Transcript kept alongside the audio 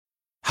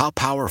How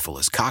powerful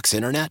is Cox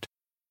Internet?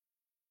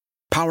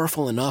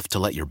 Powerful enough to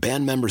let your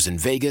band members in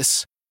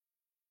Vegas,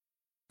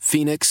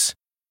 Phoenix,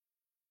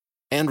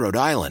 and Rhode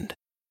Island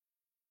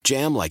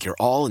jam like you're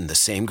all in the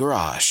same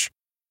garage.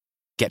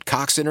 Get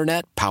Cox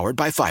Internet powered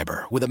by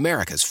fiber with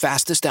America's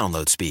fastest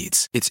download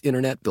speeds. It's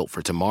internet built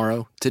for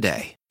tomorrow,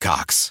 today.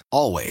 Cox,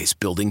 always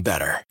building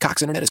better.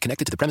 Cox Internet is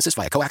connected to the premises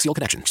via coaxial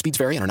connection. Speeds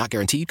vary and are not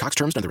guaranteed. Cox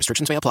terms and other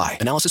restrictions may apply.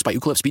 Analysis by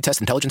Ookla Speed Test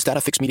Intelligence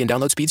Data. Fixed median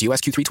download speeds. US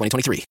Q3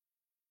 2023.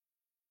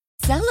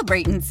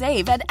 Celebrate and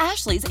save at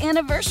Ashley's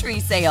Anniversary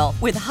Sale.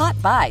 With Hot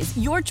Buys,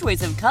 your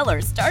choice of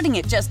colors starting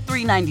at just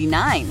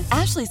 $3.99.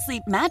 Ashley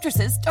Sleep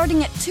mattresses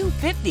starting at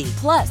 $2.50.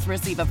 Plus,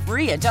 receive a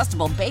free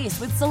adjustable base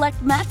with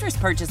select mattress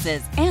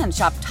purchases. And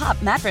shop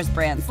top mattress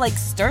brands like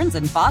Stearns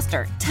 &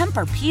 Foster,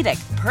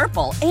 Tempur-Pedic,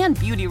 Purple, and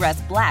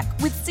Beautyrest Black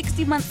with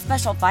 60-month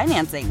special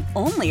financing.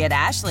 Only at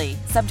Ashley.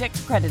 Subject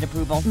to credit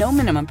approval. No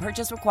minimum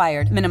purchase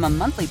required. Minimum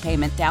monthly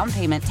payment, down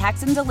payment,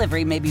 tax, and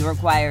delivery may be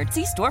required.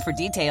 See store for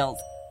details.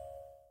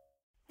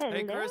 Hello.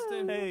 Hey,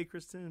 Kristen. Hey,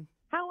 Kristen.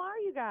 How are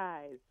you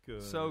guys?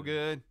 Good. So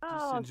good.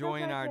 Just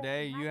enjoying our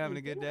day. You having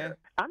a good day?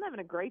 I'm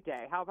having a great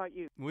day. How about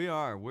you? We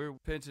are. We're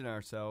pinching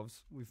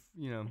ourselves.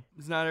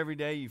 It's not every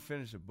day you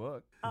finish a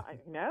book.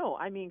 No,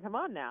 I mean, come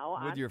on now.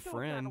 With I'm your still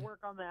friend. trying to work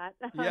on that.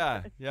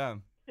 Yeah.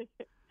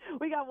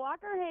 We got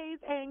Walker Hayes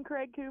and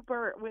Craig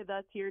Cooper with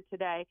us here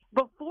today.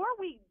 Before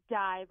we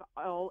dive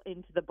all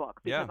into the book,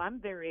 because I'm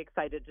very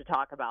excited to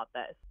talk about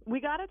this,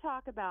 we got to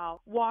talk about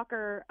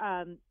Walker.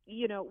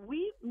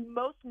 We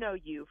most know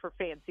you for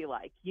Fancy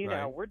Like. You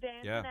know, we're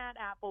dancing at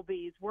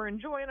Applebee's. We're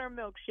enjoying our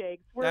milkshakes.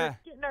 We're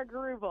getting our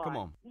groove on. Come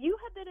on. You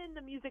have been in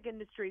the music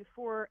industry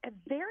for a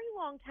very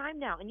long time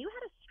now, and you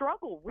had a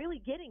struggle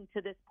really getting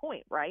to this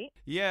point, right?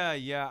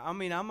 Yeah. I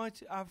mean,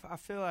 I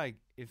feel like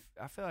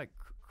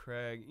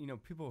Craig,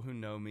 people who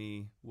know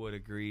me would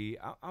agree.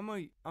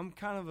 I'm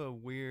kind of a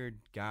weird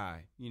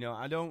guy.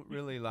 I don't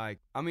really like.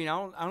 I mean,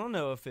 I don't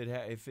know if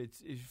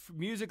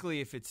musically,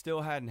 if it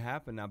still hadn't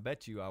happened, I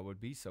bet you I would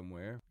be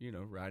somewhere,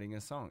 writing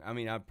a song. I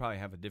mean, I'd probably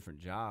have a different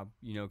job,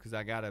 because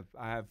I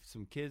have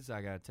some kids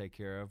I gotta take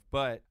care of.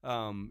 But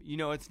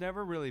it's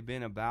never really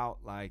been about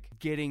like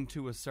getting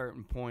to a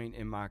certain point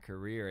in my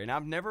career, and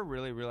I've never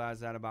really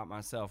realized that about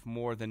myself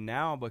more than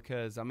now,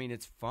 because I mean,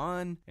 it's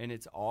fun and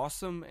it's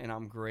awesome, and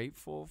I'm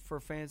grateful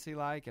for Fancy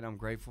Like, and I'm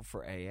grateful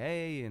for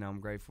AA, and I'm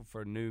grateful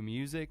for new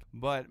music,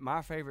 but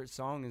my favorite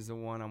song is the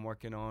one I'm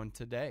working on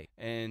today,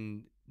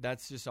 and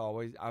that's just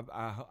always,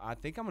 I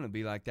think I'm going to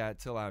be like that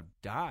till I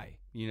die,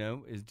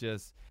 it's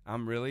just,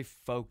 I'm really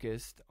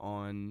focused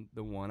on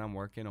the one I'm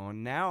working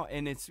on now,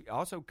 and it's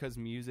also because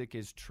music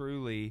is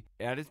truly,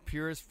 at its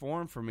purest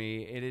form for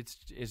me,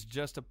 it's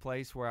just a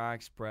place where I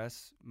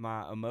express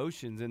my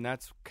emotions, and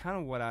that's kind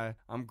of what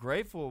I'm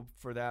grateful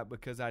for that,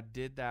 because I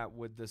did that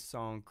with the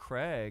song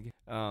Craig,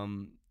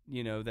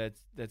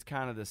 that's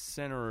kind of the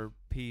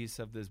centerpiece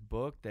of this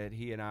book that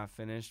he and I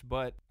finished,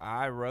 but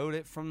I wrote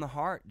it from the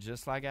heart,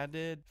 just like I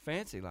did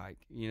Fancy Like.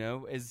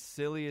 As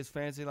silly as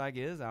Fancy Like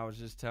is, I was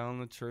just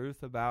telling the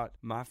truth about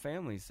my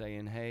family,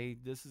 saying, hey,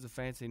 this is a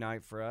fancy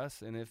night for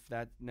us, and if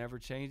that never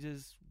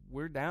changes,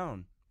 we're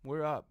down,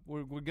 we're up,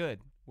 we're good,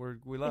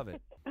 we love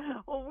it.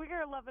 Well,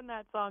 we're loving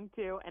that song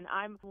too, and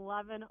I'm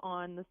loving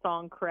on the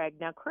song Craig.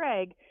 Now,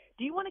 Craig,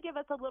 do you want to give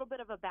us a little bit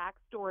of a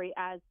backstory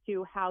as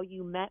to how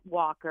you met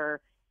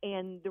Walker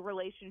and the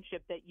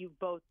relationship that you've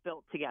both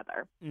built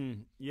together?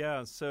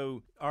 Yeah,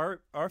 so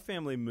our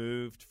family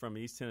moved from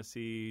East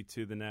Tennessee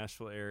to the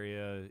Nashville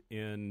area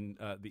in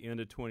the end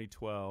of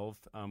 2012.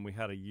 We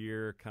had a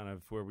year kind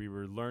of where we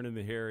were learning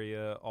the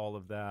area, all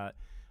of that.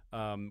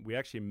 We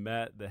actually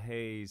met the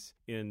Hayes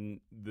in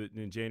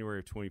January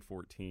of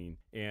 2014,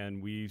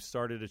 and we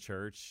started a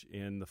church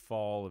in the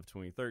fall of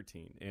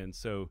 2013. And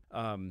so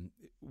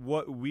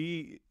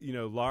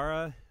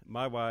Laura,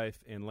 my wife,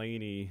 and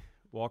Lainey,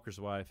 Walker's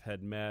wife,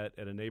 had met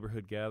at a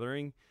neighborhood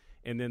gathering,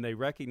 and then they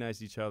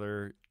recognized each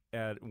other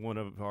at one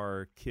of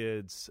our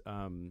kids'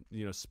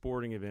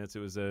 sporting events. It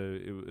was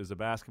a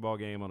basketball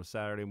game on a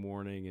Saturday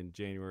morning in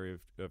January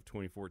of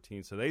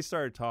 2014. So they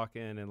started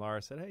talking, and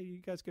Laura said, hey, you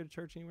guys go to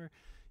church anywhere?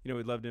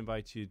 We'd love to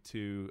invite you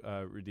to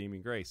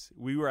Redeeming Grace.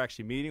 We were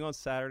actually meeting on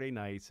Saturday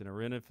nights in a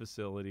rented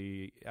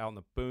facility out in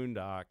the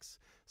boondocks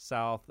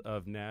south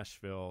of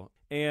Nashville.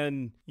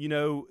 And,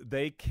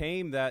 they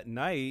came that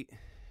night,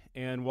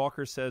 and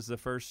Walker says the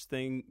first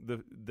thing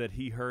that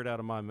he heard out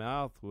of my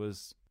mouth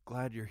was,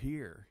 glad you're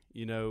here,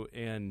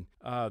 and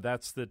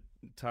that's the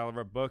title of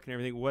our book and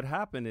everything. What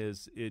happened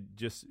is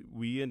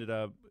we ended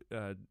up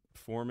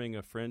forming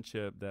a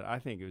friendship that I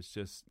think was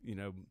just,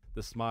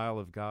 the smile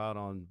of God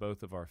on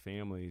both of our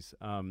families.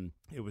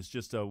 It was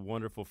just a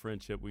wonderful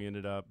friendship. We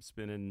ended up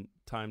spending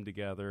time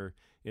together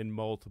in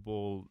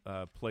multiple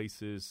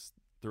places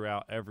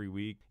throughout every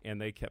week, and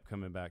they kept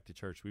coming back to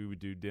church. We would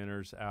do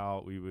dinners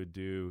out. We would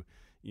do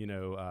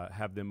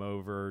have them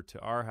over to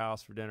our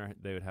house for dinner.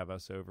 They would have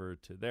us over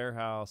to their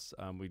house.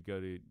 We'd go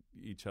to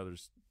each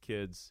other's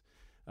kids'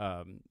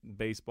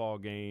 baseball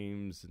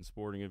games and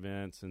sporting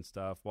events and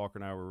stuff. Walker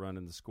and I were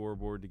running the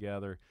scoreboard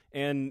together,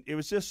 and it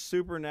was just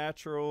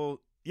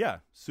supernatural Yeah,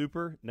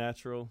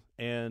 supernatural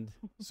and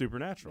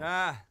supernatural.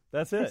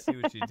 That's I it. see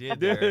what you did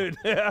there. Dude,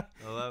 yeah.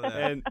 I love that.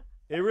 And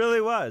it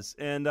really was.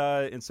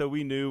 And so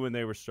we knew when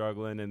they were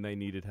struggling and they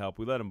needed help.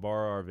 We let them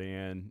borrow our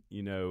van,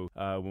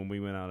 when we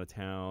went out of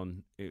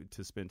town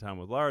to spend time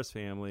with Laura's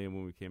family. And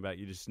when we came back,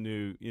 you just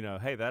knew,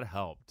 hey, that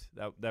helped.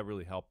 That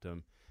really helped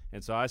them.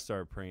 And so I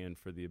started praying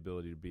for the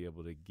ability to be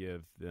able to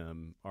give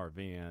them our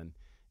van.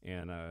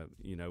 And,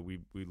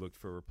 we looked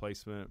for a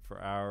replacement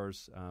for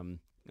ours.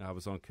 I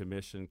was on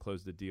commission,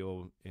 closed the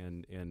deal,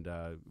 and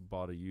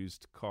bought a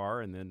used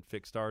car, and then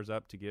fixed ours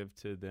up to give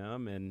to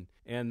them,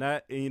 and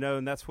that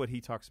and that's what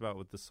he talks about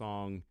with the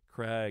song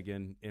Craig,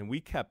 and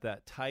we kept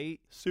that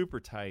tight,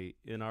 super tight,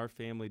 and our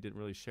family didn't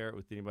really share it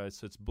with anybody,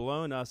 so it's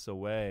blown us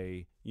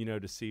away,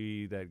 to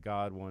see that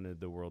God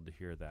wanted the world to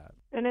hear that.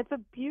 And it's a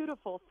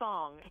beautiful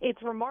song.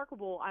 It's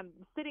remarkable. I'm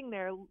sitting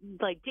there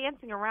like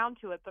dancing around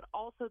to it, but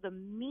also the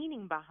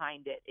meaning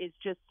behind it is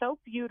just so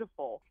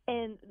beautiful.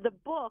 And the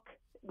book,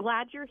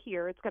 Glad You're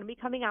Here, it's going to be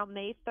coming out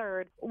May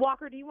 3rd.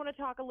 Walker, do you want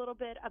to talk a little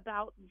bit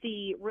about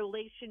the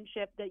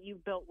relationship that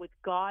you've built with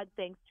God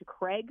thanks to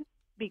Craig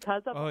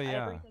because of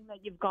everything that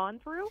you've gone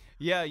through?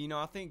 Yeah,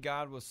 I think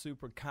God was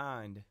super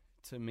kind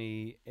to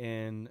me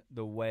in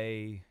the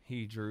way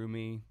he drew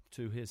me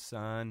to his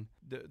son.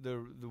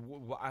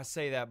 I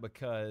say that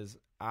because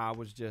I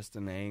was just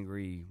an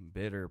angry,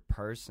 bitter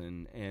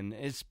person, and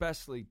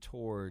especially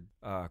toward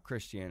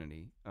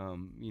Christianity.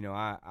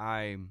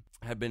 I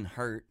had been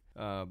hurt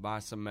by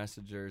some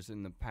messengers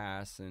in the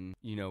past, and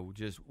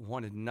just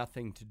wanted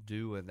nothing to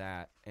do with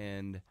that.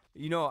 And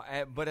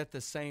but at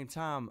the same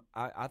time,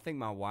 I think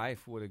my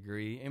wife would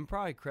agree, and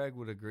probably Craig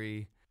would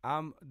agree.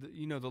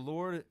 The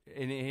Lord,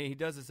 and he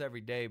does this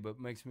every day, but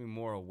makes me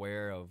more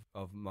aware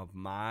of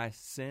my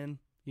sin,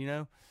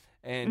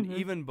 and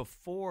even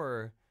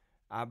before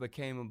I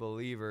became a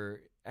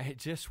believer,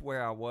 just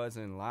where I was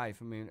in life.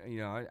 I mean,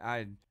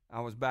 I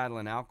was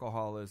battling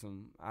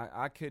alcoholism.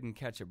 I couldn't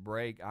catch a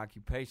break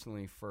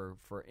occupationally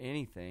for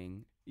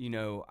anything.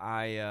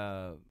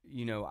 I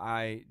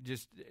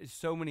just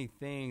so many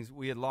things.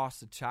 We had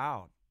lost a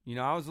child.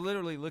 I was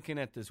literally looking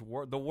at this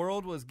world. The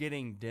world was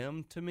getting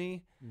dim to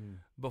me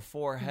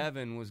before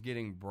heaven was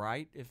getting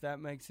bright, if that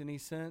makes any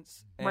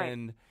sense. Right.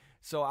 And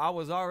so I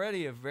was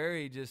already a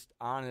very just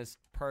honest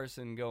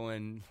person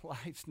going,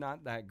 life's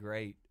not that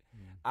great.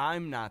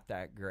 I'm not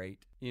that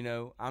great.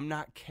 I'm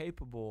not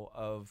capable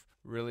of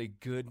really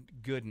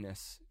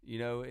goodness,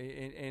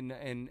 and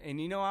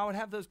I would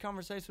have those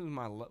conversations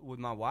with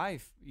my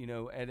wife,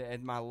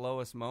 at my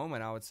lowest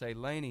moment. I would say,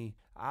 Lainey,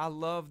 I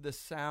love the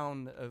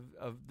sound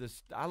of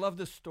this. I love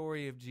the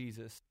story of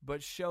Jesus,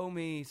 but show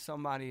me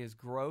somebody as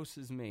gross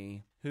as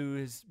me who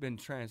has been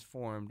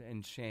transformed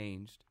and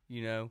changed,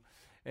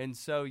 And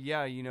so,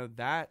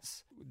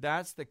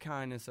 that's the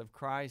kindness of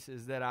Christ,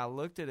 is that I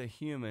looked at a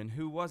human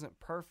who wasn't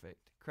perfect.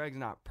 Craig's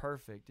not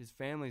perfect. His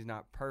family's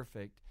not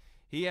perfect.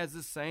 He has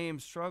the same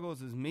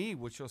struggles as me,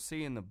 which you'll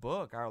see in the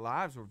book. Our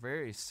lives were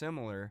very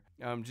similar,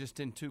 just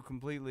in two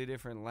completely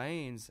different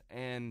lanes.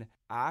 And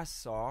I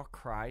saw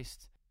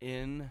Christ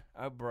in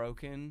a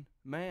broken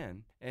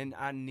man. And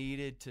I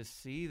needed to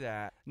see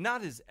that,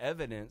 not as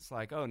evidence,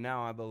 like, oh,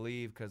 now I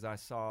believe because I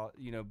saw,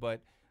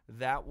 but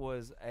that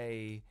was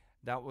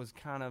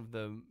kind of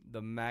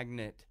the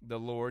magnet the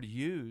Lord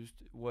used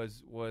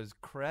was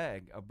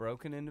Craig, a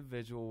broken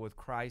individual with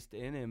Christ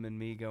in him, and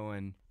me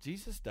going,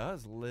 Jesus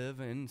does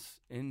live in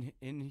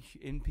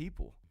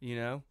people,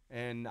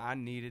 and I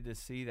needed to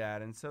see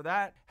that. And so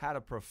that had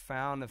a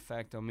profound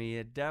effect on me.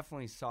 It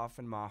definitely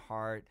softened my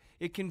heart.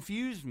 It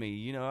confused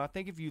me. I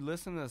think if you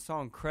listen to the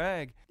song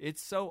Craig,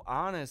 it's so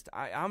honest.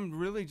 I'm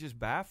really just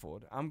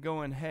baffled. I'm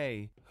going,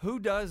 hey, who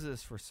does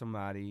this for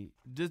somebody?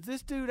 Does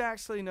this dude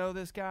actually know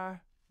this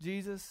guy?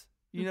 Jesus,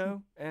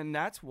 and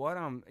that's what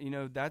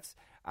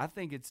I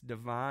think it's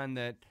divine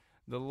that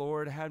the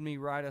Lord had me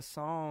write a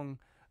song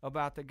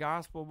about the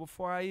gospel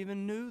before I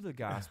even knew the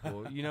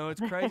gospel.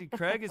 It's crazy.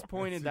 Craig has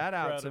pointed that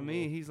out to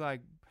me. He's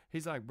like,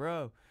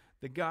 bro,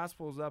 the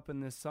gospel's up in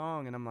this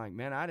song. And I'm like,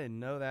 man, I didn't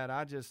know that.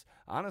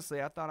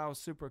 Honestly, I thought I was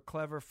super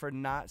clever for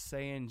not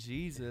saying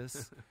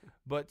Jesus,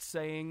 but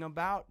saying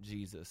about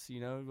Jesus,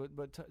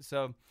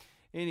 so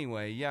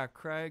anyway, yeah,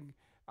 Craig,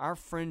 our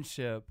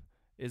friendship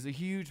is a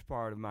huge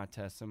part of my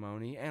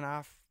testimony, and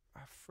I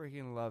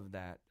freaking love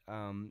that.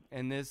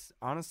 And this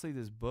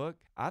book,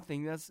 I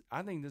think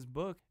this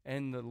book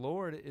and the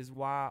Lord is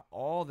why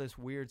all this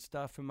weird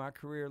stuff in my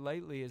career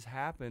lately has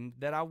happened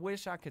that I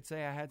wish I could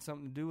say I had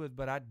something to do with,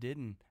 but I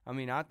didn't. I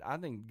mean, I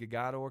think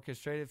God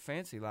orchestrated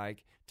fancy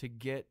like to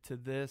get to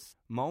this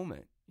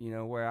moment,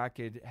 where I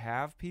could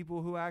have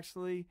people who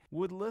actually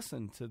would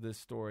listen to this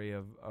story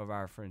of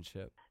our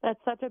friendship.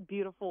 That's such a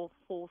beautiful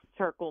full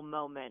circle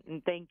moment,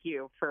 and thank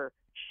you for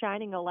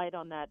shining a light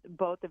on that,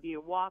 both of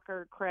you.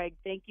 Walker, Craig,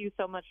 thank you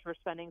so much for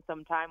spending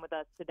some time with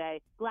us today.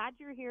 Glad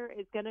You're Here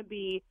is going to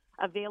be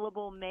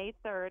available May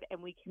 3rd,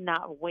 and we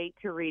cannot wait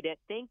to read it.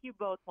 Thank you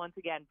both once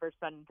again for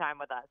spending time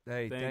with us.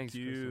 Hey, thank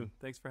you. Kristen.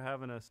 Thanks for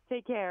having us.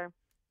 Take care.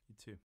 You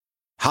too.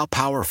 How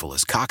powerful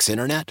is Cox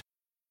Internet?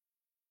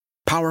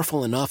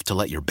 Powerful enough to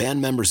let your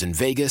band members in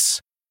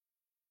Vegas,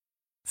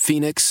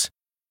 Phoenix,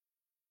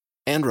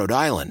 and Rhode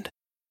Island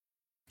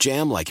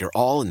jam like you're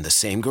all in the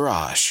same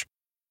garage.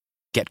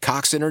 Get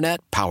Cox Internet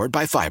powered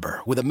by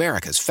fiber with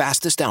America's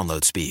fastest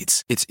download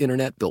speeds. It's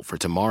internet built for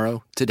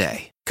tomorrow,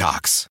 today.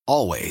 Cox,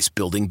 always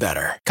building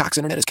better. Cox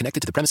Internet is connected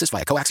to the premises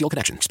via coaxial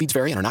connection. Speeds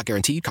vary and are not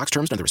guaranteed. Cox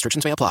terms and other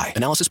restrictions may apply.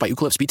 Analysis by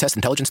Ookla of Speed Test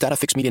Intelligence Data.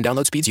 Fixed median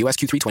download speeds. US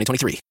Q3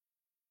 2023.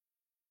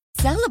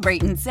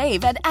 Celebrate and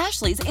save at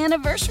Ashley's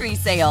Anniversary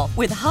Sale.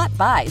 With Hot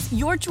Buys,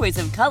 your choice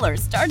of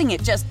colors starting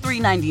at just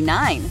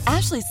 $3.99.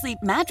 Ashley Sleep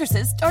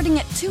mattresses starting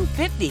at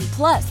 $2.50.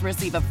 Plus,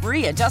 receive a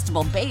free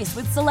adjustable base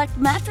with select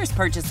mattress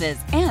purchases.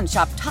 And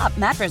shop top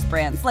mattress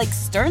brands like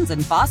Stearns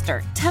 &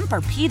 Foster,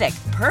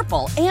 Tempur-Pedic,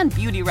 Purple, and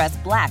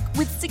Beautyrest Black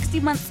with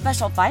 60-month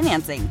special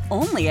financing.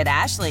 Only at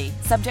Ashley.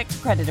 Subject to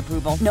credit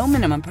approval. No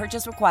minimum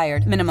purchase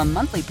required. Minimum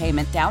monthly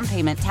payment, down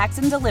payment, tax,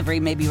 and delivery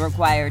may be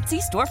required.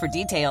 See store for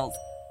details.